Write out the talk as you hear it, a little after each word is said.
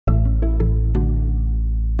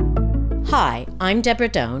Hi, I'm Deborah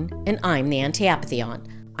Doan, and I'm the Anti-Apathy Aunt.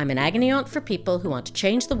 I'm an agony aunt for people who want to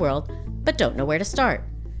change the world, but don't know where to start.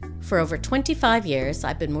 For over 25 years,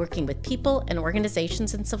 I've been working with people and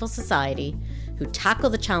organizations in civil society who tackle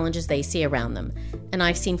the challenges they see around them, and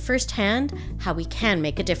I've seen firsthand how we can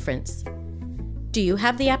make a difference. Do you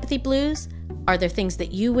have the apathy blues? Are there things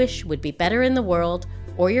that you wish would be better in the world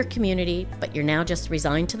or your community, but you're now just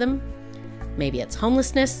resigned to them? Maybe it's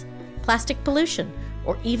homelessness, plastic pollution,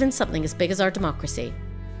 or even something as big as our democracy.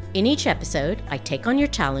 In each episode, I take on your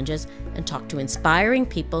challenges and talk to inspiring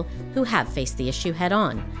people who have faced the issue head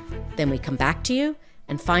on. Then we come back to you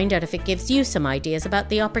and find out if it gives you some ideas about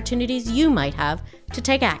the opportunities you might have to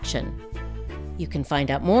take action. You can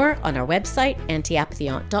find out more on our website,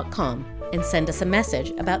 antiapathyaunt.com, and send us a message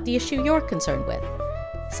about the issue you're concerned with.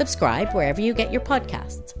 Subscribe wherever you get your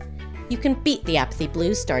podcasts. You can beat the apathy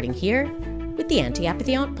blues starting here with the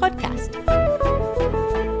Anti-Apathy Aunt podcast.